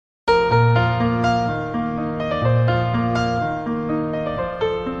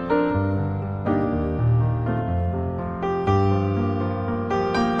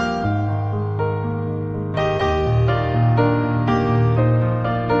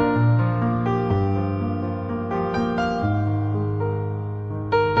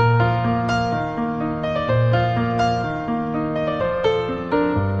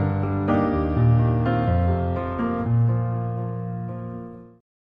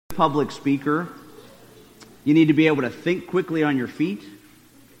Public speaker, you need to be able to think quickly on your feet,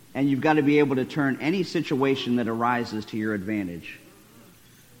 and you've got to be able to turn any situation that arises to your advantage.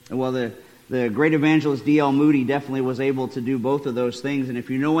 And well, the great evangelist D.L. Moody definitely was able to do both of those things, and if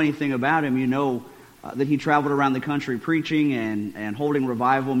you know anything about him, you know that he traveled around the country preaching and holding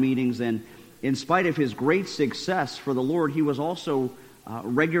revival meetings, and in spite of his great success for the Lord, he was also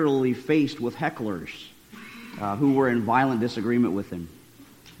regularly faced with hecklers who were in violent disagreement with him.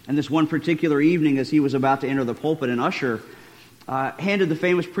 And this one particular evening, as he was about to enter the pulpit, an usher handed the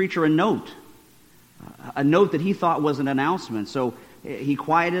famous preacher a note that he thought was an announcement. So he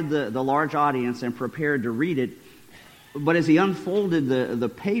quieted the large audience and prepared to read it. But as he unfolded the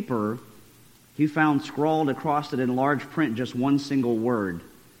paper, he found scrawled across it in large print just one single word: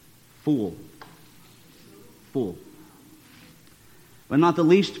 fool. Fool. But not the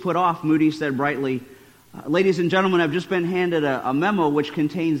least put off, Moody said brightly, "Ladies and gentlemen, I've just been handed a memo which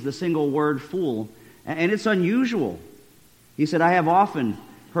contains the single word fool, and it's unusual." He said, "I have often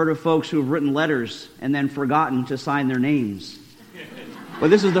heard of folks who have written letters and then forgotten to sign their names. But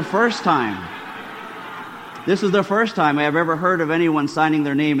this is the first time I have ever heard of anyone signing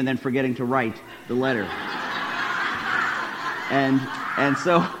their name and then forgetting to write the letter." And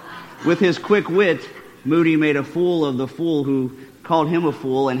so, with his quick wit, Moody made a fool of the fool who called him a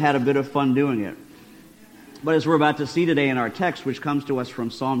fool and had a bit of fun doing it. But as we're about to see today in our text, which comes to us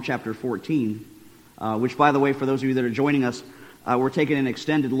from Psalm chapter 14, which, by the way, for those of you that are joining us, we're taking an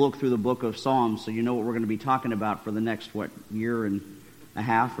extended look through the book of Psalms, so you know what we're going to be talking about for the next, year and a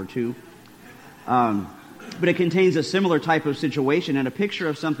half or two. But it contains a similar type of situation and a picture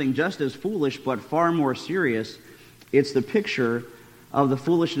of something just as foolish but far more serious. It's the picture of the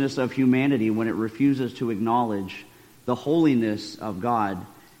foolishness of humanity when it refuses to acknowledge the holiness of God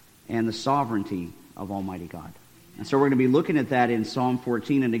and the sovereignty of Almighty God. And so we're going to be looking at that in Psalm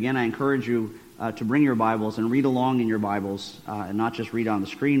 14. And again, I encourage you to bring your Bibles and read along in your Bibles, and not just read on the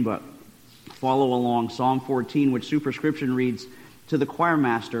screen, but follow along. Psalm 14, which superscription reads, "To the choir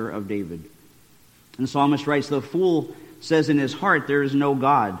master of David." And the psalmist writes, "The fool says in his heart, there is no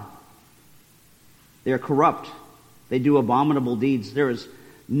God. They are corrupt. They do abominable deeds. There is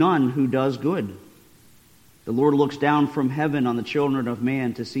none who does good. The Lord looks down from heaven on the children of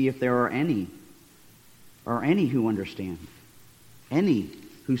man to see if there are any who understand, any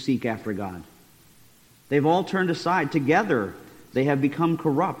who seek after God. They've all turned aside. Together they have become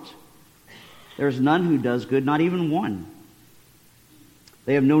corrupt. There is none who does good, not even one.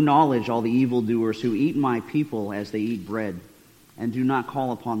 They have no knowledge, all the evildoers who eat my people as they eat bread and do not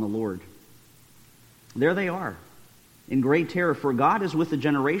call upon the Lord. There they are, in great terror, for God is with the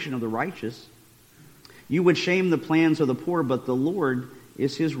generation of the righteous. You would shame the plans of the poor, but the Lord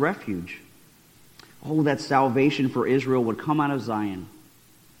is his refuge. Oh, that salvation for Israel would come out of Zion.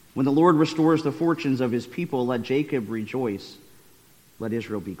 When the Lord restores the fortunes of his people, let Jacob rejoice. Let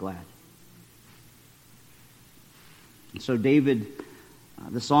Israel be glad." And so David,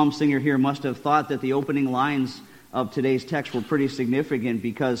 the psalm singer here, must have thought that the opening lines of today's text were pretty significant,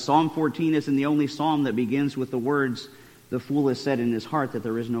 because Psalm 14 isn't the only psalm that begins with the words, "The fool has said in his heart that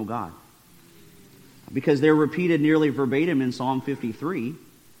there is no God." Because they're repeated nearly verbatim in Psalm 53.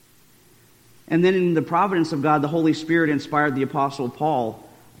 And then in the providence of God, the Holy Spirit inspired the Apostle Paul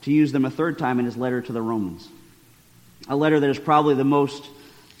to use them a third time in his letter to the Romans. A letter that is probably the most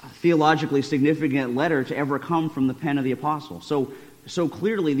theologically significant letter to ever come from the pen of the Apostle. So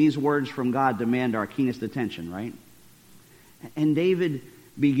clearly these words from God demand our keenest attention, right? And David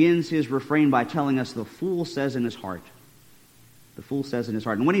begins his refrain by telling us the fool says in his heart. The fool says in his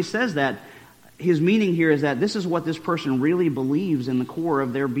heart. And when he says that, his meaning here is that this is what this person really believes in the core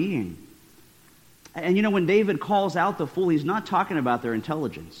of their being. And you know, when David calls out the fool, he's not talking about their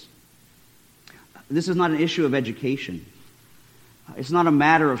intelligence. This is not an issue of education. It's not a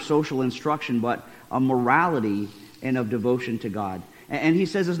matter of social instruction, but a morality and of devotion to God. And he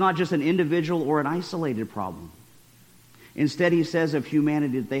says it's not just an individual or an isolated problem. Instead, he says of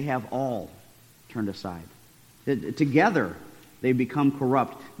humanity that they have all turned aside. That together they become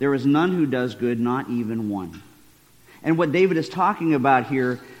corrupt. There is none who does good, not even one. And what David is talking about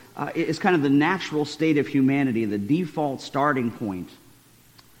here is kind of the natural state of humanity, the default starting point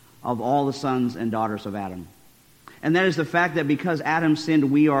of all the sons and daughters of Adam. And that is the fact that because Adam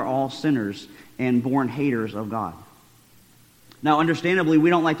sinned, we are all sinners and born haters of God. Now, understandably, we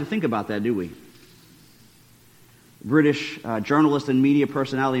don't like to think about that, do we? British journalist and media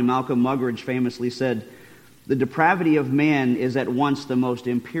personality Malcolm Muggeridge famously said, "The depravity of man is at once the most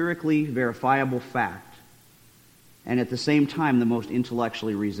empirically verifiable fact and at the same time the most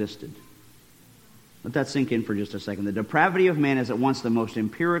intellectually resisted." Let that sink in for just a second. The depravity of man is at once the most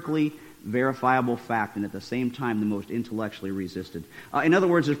empirically verifiable fact and at the same time the most intellectually resisted. In other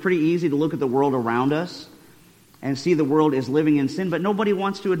words, it's pretty easy to look at the world around us and see the world is living in sin, but nobody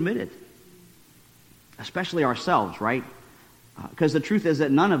wants to admit it. Especially ourselves, right? Because the truth is that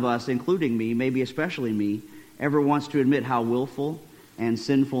none of us, including me, maybe especially me, ever wants to admit how willful and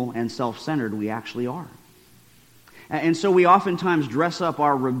sinful and self-centered we actually are. And so we oftentimes dress up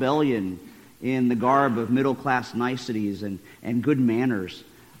our rebellion in the garb of middle-class niceties and good manners.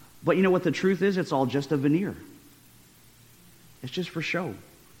 But you know what the truth is? It's all just a veneer. It's just for show.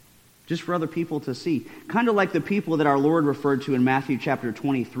 Just for other people to see. Kind of like the people that our Lord referred to in Matthew chapter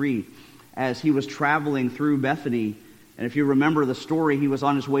 23 as he was traveling through Bethany. And if you remember the story, he was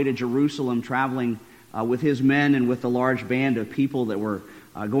on his way to Jerusalem traveling with his men and with a large band of people that were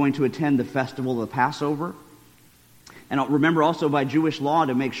going to attend the festival of the Passover. And remember also by Jewish law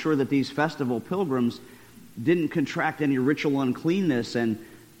to make sure that these festival pilgrims didn't contract any ritual uncleanness and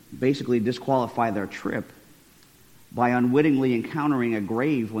basically disqualify their trip by unwittingly encountering a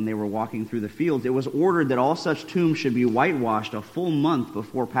grave when they were walking through the fields. It was ordered that all such tombs should be whitewashed a full month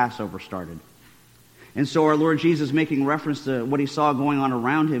before Passover started. And so our Lord Jesus, making reference to what he saw going on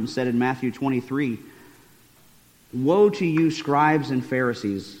around him, said in Matthew 23, "Woe to you, scribes and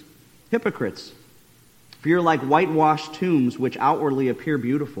Pharisees, hypocrites! For you're like whitewashed tombs which outwardly appear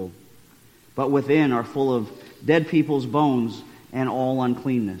beautiful, but within are full of dead people's bones and all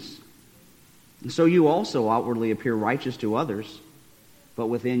uncleanness. So you also outwardly appear righteous to others, but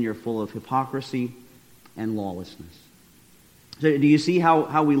within you're full of hypocrisy and lawlessness." So do you see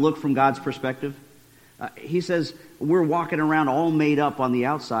how we look from God's perspective? He says we're walking around all made up on the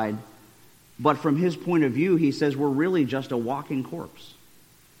outside, but from his point of view, he says we're really just a walking corpse.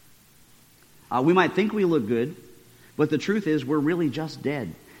 We might think we look good, but the truth is we're really just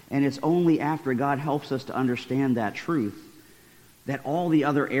dead. And it's only after God helps us to understand that truth that all the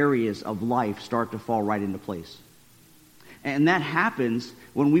other areas of life start to fall right into place. And that happens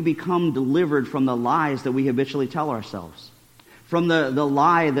when we become delivered from the lies that we habitually tell ourselves. From the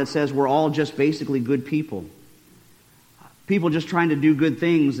lie that says we're all just basically good people. People just trying to do good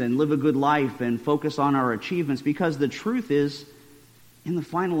things and live a good life and focus on our achievements, because the truth is, in the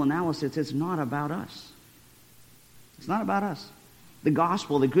final analysis, it's not about us. It's not about us. The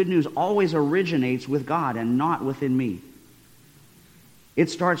gospel, the good news, always originates with God and not within me. It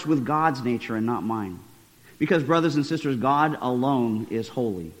starts with God's nature and not mine. Because, brothers and sisters, God alone is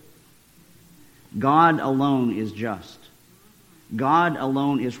holy. God alone is just. God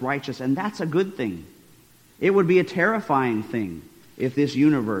alone is righteous, and that's a good thing. It would be a terrifying thing if this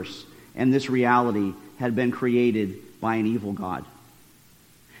universe and this reality had been created by an evil God.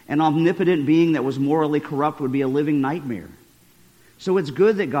 An omnipotent being that was morally corrupt would be a living nightmare. So it's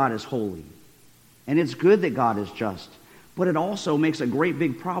good that God is holy, and it's good that God is just, but it also makes a great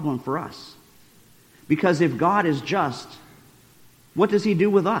big problem for us. Because if God is just, what does he do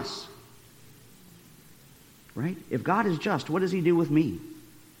with us? Right? If God is just, what does he do with me?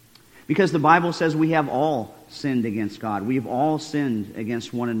 Because the Bible says we have all sinned against God. We've all sinned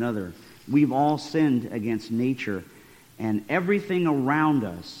against one another. We've all sinned against nature. And everything around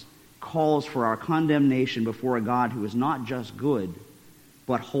us calls for our condemnation before a God who is not just good,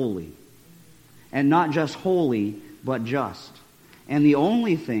 but holy. And not just holy, but just. And the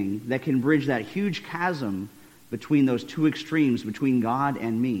only thing that can bridge that huge chasm between those two extremes, between God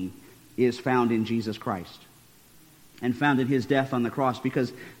and me, is found in Jesus Christ. And found in his death on the cross,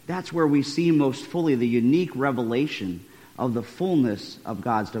 because that's where we see most fully the unique revelation of the fullness of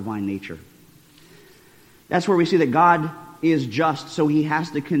God's divine nature. That's where we see that God is just, so he has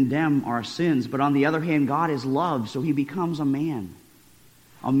to condemn our sins. But on the other hand, God is love, so he becomes a man.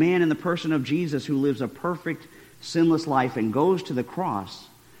 A man in the person of Jesus who lives a perfect, sinless life and goes to the cross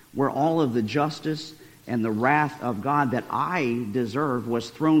where all of the justice and the wrath of God that I deserve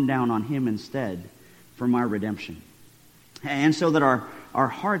was thrown down on him instead for my redemption. And so that our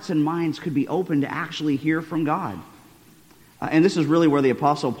hearts and minds could be open to actually hear from God. And this is really where the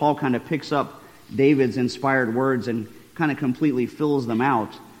Apostle Paul kind of picks up David's inspired words and kind of completely fills them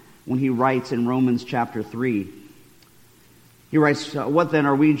out when he writes in Romans chapter 3. He writes, "What then,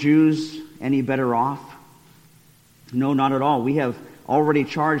 are we Jews any better off? No, not at all. We have already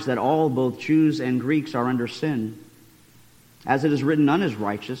charged that all, both Jews and Greeks, are under sin. As it is written, none is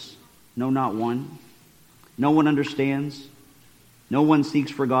righteous, no, not one. No one understands. No one seeks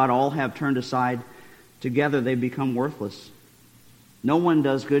for God. All have turned aside. Together they become worthless. No one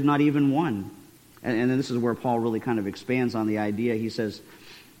does good, not even one." And this is where Paul really kind of expands on the idea. He says,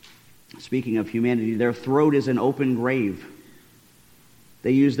 speaking of humanity, "Their throat is an open grave.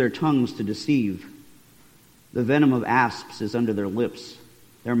 They use their tongues to deceive. The venom of asps is under their lips.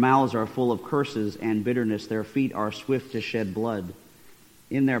 Their mouths are full of curses and bitterness. Their feet are swift to shed blood.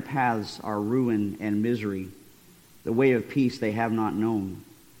 In their paths are ruin and misery. The way of peace they have not known.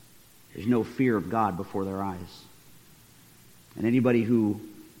 There's no fear of God before their eyes. And anybody who,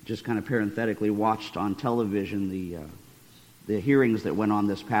 just kind of parenthetically, watched on television the hearings that went on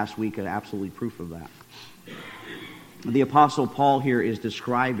this past week are absolutely proof of that. The Apostle Paul here is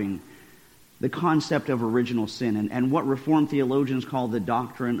describing the concept of original sin and what Reformed theologians call the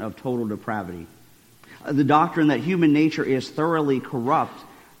doctrine of total depravity. The doctrine that human nature is thoroughly corrupt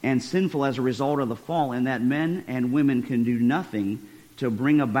and sinful as a result of the fall, and that men and women can do nothing to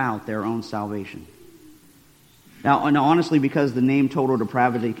bring about their own salvation. Now, honestly, because the name total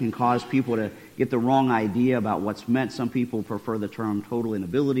depravity can cause people to get the wrong idea about what's meant, some people prefer the term total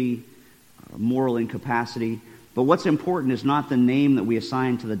inability, moral incapacity. But what's important is not the name that we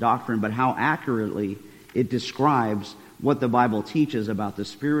assign to the doctrine, but how accurately it describes what the Bible teaches about the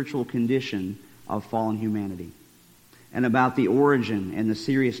spiritual condition of fallen humanity, and about the origin and the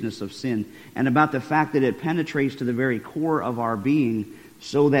seriousness of sin, and about the fact that it penetrates to the very core of our being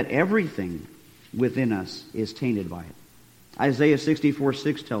so that everything within us is tainted by it. Isaiah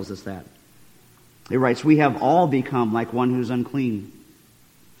 64:6 tells us that. It writes, "We have all become like one who's unclean,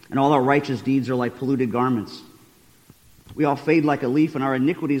 and all our righteous deeds are like polluted garments. We all fade like a leaf, and our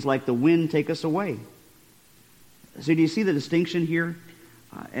iniquities like the wind take us away." So do you see the distinction here?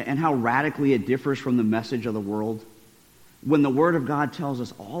 And how radically it differs from the message of the world? When the Word of God tells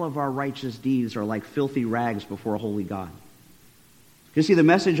us all of our righteous deeds are like filthy rags before a holy God. You see, the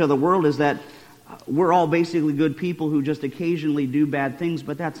message of the world is that we're all basically good people who just occasionally do bad things,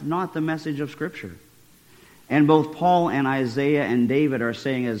 but that's not the message of Scripture. And both Paul and Isaiah and David are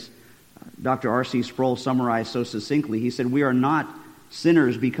saying, as Dr. R.C. Sproul summarized so succinctly, he said, we are not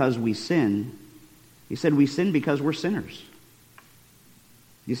sinners because we sin. He said we sin because we're sinners.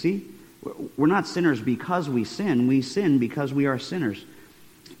 You see? We're not sinners because we sin because we are sinners.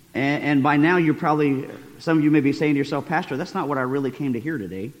 And by now you're probably, some of you may be saying to yourself, "Pastor, that's not what I really came to hear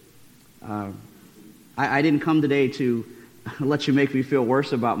today. I didn't come today to let you make me feel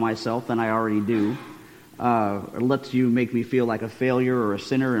worse about myself than I already do, or let you make me feel like a failure or a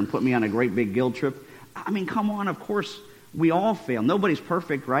sinner and put me on a great big guilt trip." I mean, come on, of course we all fail. Nobody's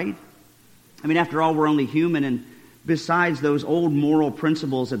perfect, right? I mean, after all, we're only human, and besides, those old moral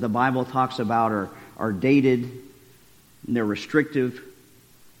principles that the Bible talks about are dated, and they're restrictive.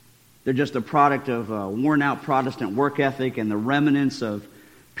 They're just a product of a worn-out Protestant work ethic and the remnants of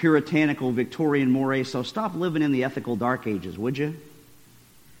puritanical Victorian mores. So stop living in the ethical dark ages, would you?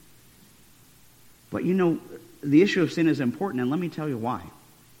 But you know, the issue of sin is important, and let me tell you why.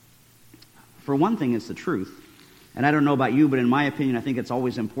 For one thing, it's the truth. And I don't know about you, but in my opinion, I think it's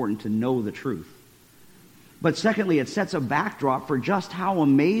always important to know the truth. But secondly, it sets a backdrop for just how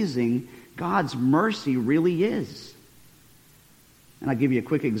amazing God's mercy really is. And I'll give you a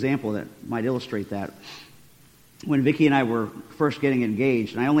quick example that might illustrate that. When Vicki and I were first getting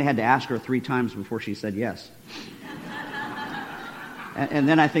engaged, and I only had to ask her 3 times before she said yes. And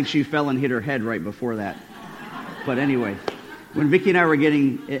then I think she fell and hit her head right before that. But anyway, when Vicki and I were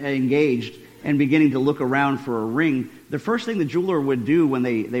getting engaged and beginning to look around for a ring, the first thing the jeweler would do when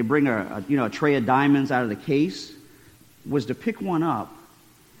they bring a tray of diamonds out of the case was to pick one up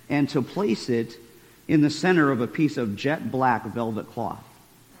and to place it in the center of a piece of jet black velvet cloth.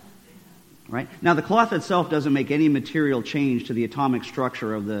 Right? Now, the cloth itself doesn't make any material change to the atomic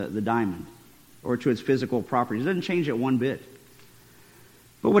structure of the diamond or to its physical properties. It doesn't change it one bit.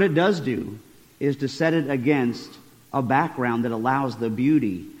 But what it does do is to set it against a background that allows the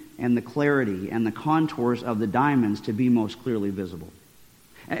beauty and the clarity and the contours of the diamonds to be most clearly visible.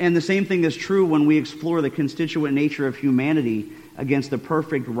 And the same thing is true when we explore the constituent nature of humanity against the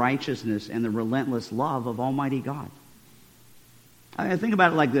perfect righteousness and the relentless love of Almighty God. I think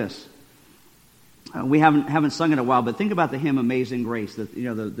about it like this. We haven't sung in a while, but think about the hymn "Amazing Grace" that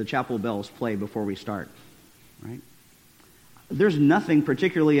the chapel bells play before we start. Right? There's nothing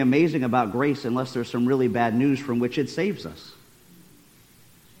particularly amazing about grace unless there's some really bad news from which it saves us.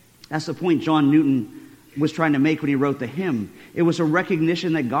 That's the point John Newton was trying to make when he wrote the hymn. It was a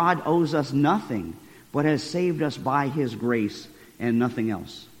recognition that God owes us nothing, but has saved us by His grace and nothing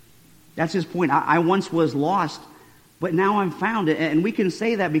else. That's his point. I once was lost, but now I'm found. And we can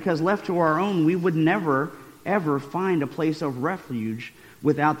say that because left to our own, we would never, ever find a place of refuge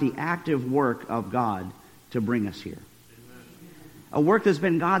without the active work of God to bring us here. A work that's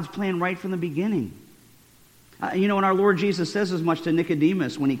been God's plan right from the beginning. And our Lord Jesus says as much to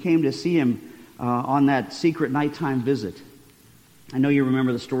Nicodemus when he came to see him on that secret nighttime visit. I know you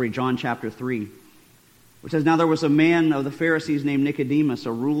remember the story, John chapter 3. It says, now there was a man of the Pharisees named Nicodemus,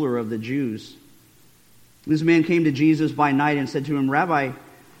 a ruler of the Jews. This man came to Jesus by night and said to him, Rabbi,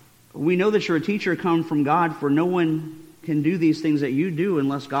 we know that you're a teacher come from God, for no one can do these things that you do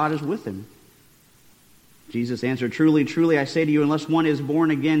unless God is with him. Jesus answered, truly, truly, I say to you, unless one is born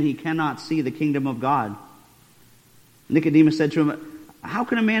again, he cannot see the kingdom of God. Nicodemus said to him, how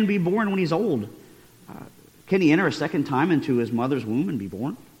can a man be born when he's old? Can he enter a second time into his mother's womb and be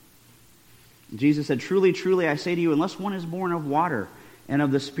born? Jesus said, truly, truly, I say to you, unless one is born of water and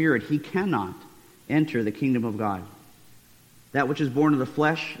of the Spirit, he cannot enter the kingdom of God. That which is born of the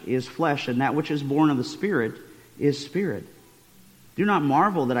flesh is flesh, and that which is born of the Spirit is spirit. Do not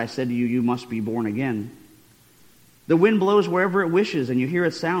marvel that I said to you, you must be born again. The wind blows wherever it wishes, and you hear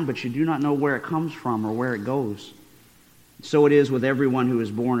its sound, but you do not know where it comes from or where it goes. So it is with everyone who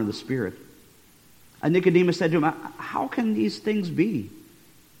is born of the Spirit. And Nicodemus said to him, how can these things be?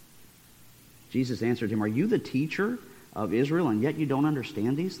 Jesus answered him, are you the teacher of Israel, and yet you don't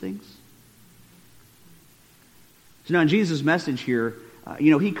understand these things? So now in Jesus' message here,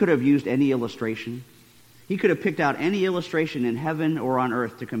 he could have used any illustration. He could have picked out any illustration in heaven or on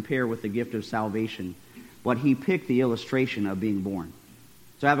earth to compare with the gift of salvation. But he picked the illustration of being born.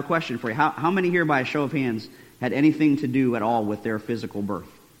 So I have a question for you. How many here, by a show of hands, had anything to do at all with their physical birth?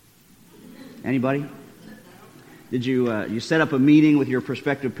 Anybody? Did you set up a meeting with your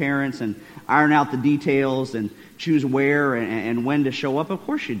prospective parents and iron out the details and choose where and when to show up? Of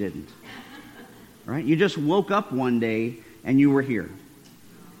course you didn't. Right? You just woke up one day and you were here.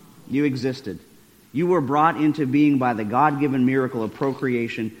 You existed. You were brought into being by the God-given miracle of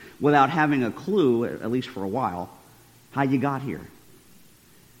procreation without having a clue, at least for a while, how you got here.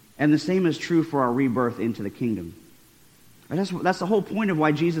 And the same is true for our rebirth into the kingdom. And that's the whole point of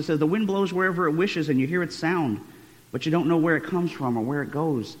why Jesus says the wind blows wherever it wishes and you hear its sound, but you don't know where it comes from or where it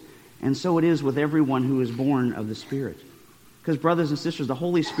goes. And so it is with everyone who is born of the Spirit. Because brothers and sisters, the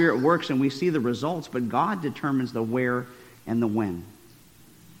Holy Spirit works and we see the results, but God determines the where and the when.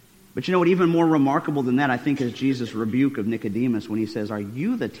 But you know what, even more remarkable than that, I think, is Jesus' rebuke of Nicodemus when he says, are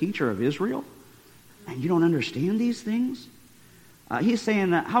you the teacher of Israel? And you don't understand these things? He's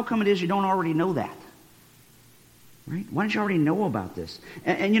saying, how come it is you don't already know that? Right? Why don't you already know about this?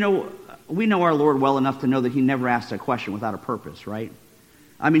 And we know our Lord well enough to know that he never asked a question without a purpose, right?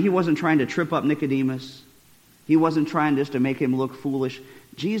 I mean, he wasn't trying to trip up Nicodemus. He wasn't trying just to make him look foolish.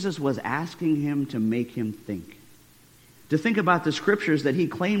 Jesus was asking him to make him think. To think about the scriptures that he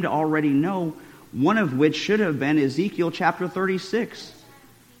claimed to already know, one of which should have been Ezekiel chapter 36,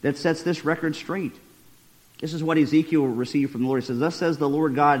 that sets this record straight. This is what Ezekiel received from the Lord. He says, thus says the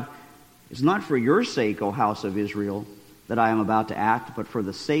Lord God, it's not for your sake, O house of Israel, that I am about to act, but for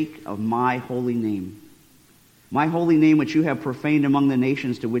the sake of my holy name. My holy name which you have profaned among the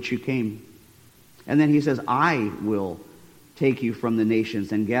nations to which you came. And then he says, I will take you from the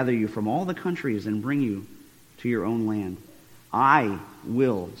nations and gather you from all the countries and bring you to your own land. I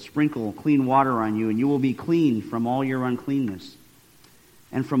will sprinkle clean water on you, and you will be clean from all your uncleanness.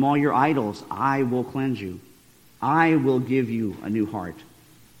 And from all your idols I will cleanse you. I will give you a new heart.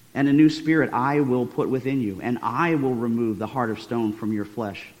 And a new spirit I will put within you. And I will remove the heart of stone from your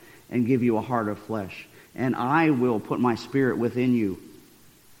flesh and give you a heart of flesh. And I will put my spirit within you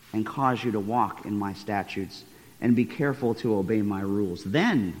and cause you to walk in my statutes and be careful to obey my rules.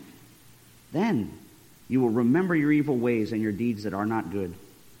 Then you will remember your evil ways and your deeds that are not good.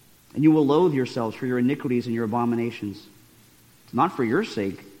 And you will loathe yourselves for your iniquities and your abominations. It's not for your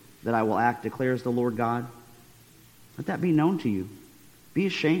sake that I will act, declares the Lord God. Let that be known to you. Be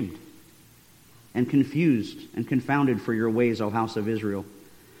ashamed and confused and confounded for your ways, O house of Israel.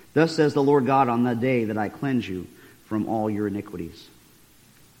 Thus says the Lord God, on the day that I cleanse you from all your iniquities.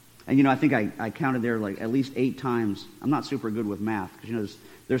 And I think I counted there like at least 8 times. I'm not super good with math, because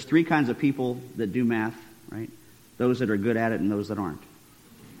there's 3 kinds of people that do math, right? Those that are good at it and those that aren't.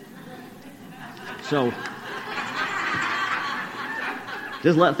 So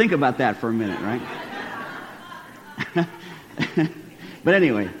just think about that for a minute, right? But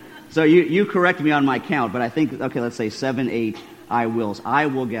anyway, so you correct me on my count, but I think, okay, let's say 7, 8 I wills. I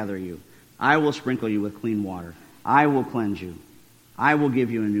will gather you. I will sprinkle you with clean water. I will cleanse you. I will give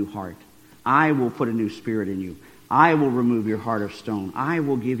you a new heart. I will put a new spirit in you. I will remove your heart of stone. I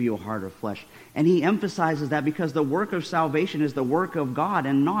will give you a heart of flesh. And he emphasizes that because the work of salvation is the work of God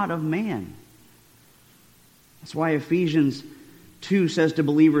and not of man. That's why Ephesians 2 says to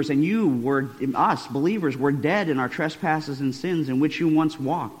believers, and us believers, were dead in our trespasses and sins in which you once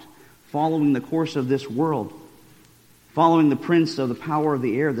walked, following the course of this world, following the prince of the power of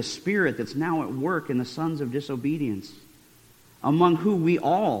the air, the spirit that's now at work in the sons of disobedience, among who we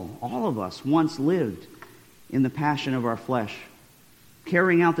all of us once lived in the passion of our flesh,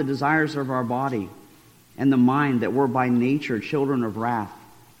 carrying out the desires of our body and the mind, that we're by nature children of wrath,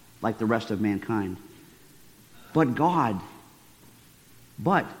 like the rest of mankind. But God,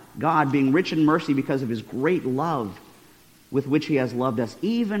 being rich in mercy because of his great love with which he has loved us,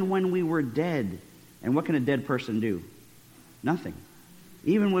 even when we were dead. And what can a dead person do? Nothing.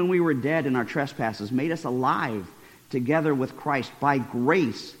 Even when we were dead in our trespasses, made us alive together with Christ. By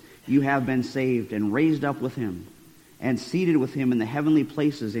grace you have been saved and raised up with him and seated with him in the heavenly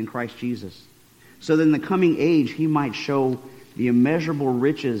places in Christ Jesus, so that in the coming age he might show the immeasurable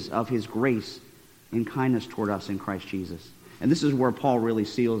riches of his grace in kindness toward us in Christ Jesus. And this is where Paul really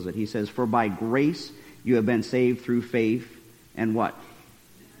seals it. He says, for by grace you have been saved through faith, and what?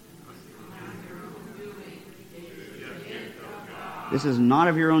 This is not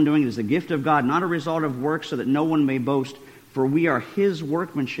of your own doing. It is a gift of God, not a result of works, so that no one may boast. For we are his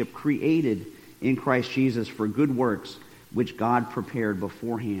workmanship, created in Christ Jesus for good works, which God prepared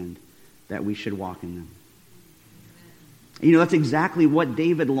beforehand that we should walk in them. You know, that's exactly what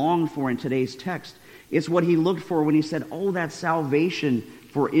David longed for in today's text. It's what he looked for when he said, oh, that salvation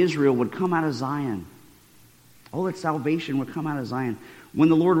for Israel would come out of Zion. Oh, that salvation would come out of Zion. When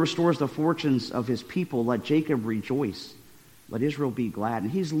the Lord restores the fortunes of his people, let Jacob rejoice. Let Israel be glad.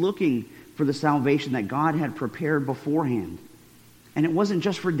 And he's looking for the salvation that God had prepared beforehand. And it wasn't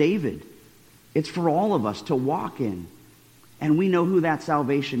just for David. It's for all of us to walk in. And we know who that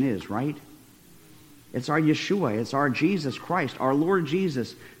salvation is, right? It's our Yeshua. It's our Jesus Christ, our Lord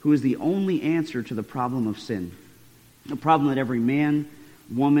Jesus, who is the only answer to the problem of sin. The problem that every man,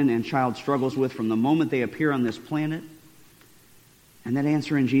 woman, and child struggles with from the moment they appear on this planet. And that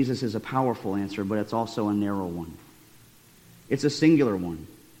answer in Jesus is a powerful answer, but it's also a narrow one. It's a singular one.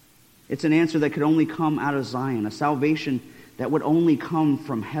 It's an answer that could only come out of Zion, a salvation that would only come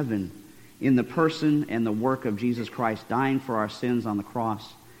from heaven in the person and the work of Jesus Christ, dying for our sins on the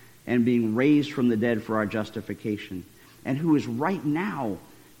cross and being raised from the dead for our justification, and who is right now,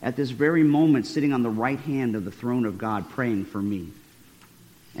 at this very moment, sitting on the right hand of the throne of God, praying for me.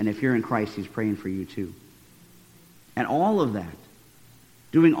 And if you're in Christ, he's praying for you too. And all of that,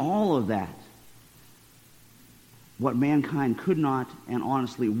 doing all of that, what mankind could not and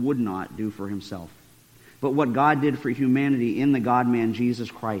honestly would not do for himself. But what God did for humanity in the God-man Jesus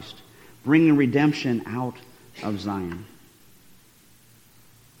Christ, bringing redemption out of Zion.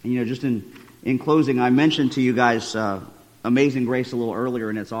 And just in closing, I mentioned to you guys Amazing Grace a little earlier,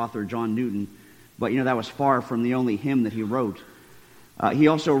 and its author, John Newton. But that was far from the only hymn that he wrote. He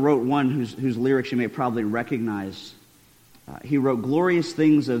also wrote one whose lyrics you may probably recognize. He wrote, glorious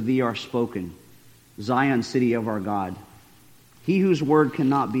things of thee are spoken, Zion, city of our God. He whose word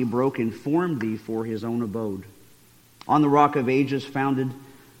cannot be broken formed thee for his own abode. On the rock of ages founded,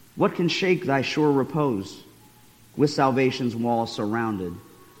 what can shake thy sure repose? With salvation's wall surrounded,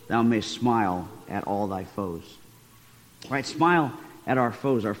 thou mayst smile at all thy foes. Right? Smile at our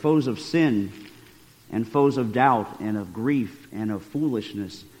foes of sin and foes of doubt and of grief and of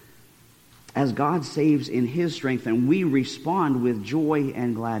foolishness, as God saves in his strength, and we respond with joy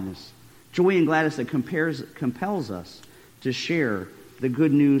and gladness. Joy and gladness that compels us to share the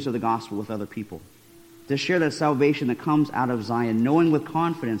good news of the gospel with other people. To share that salvation that comes out of Zion, knowing with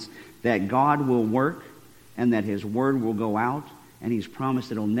confidence that God will work and that his word will go out, and he's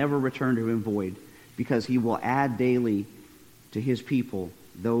promised it'll never return to him void, because he will add daily to his people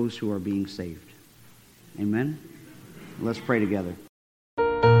those who are being saved. Amen? Let's pray together.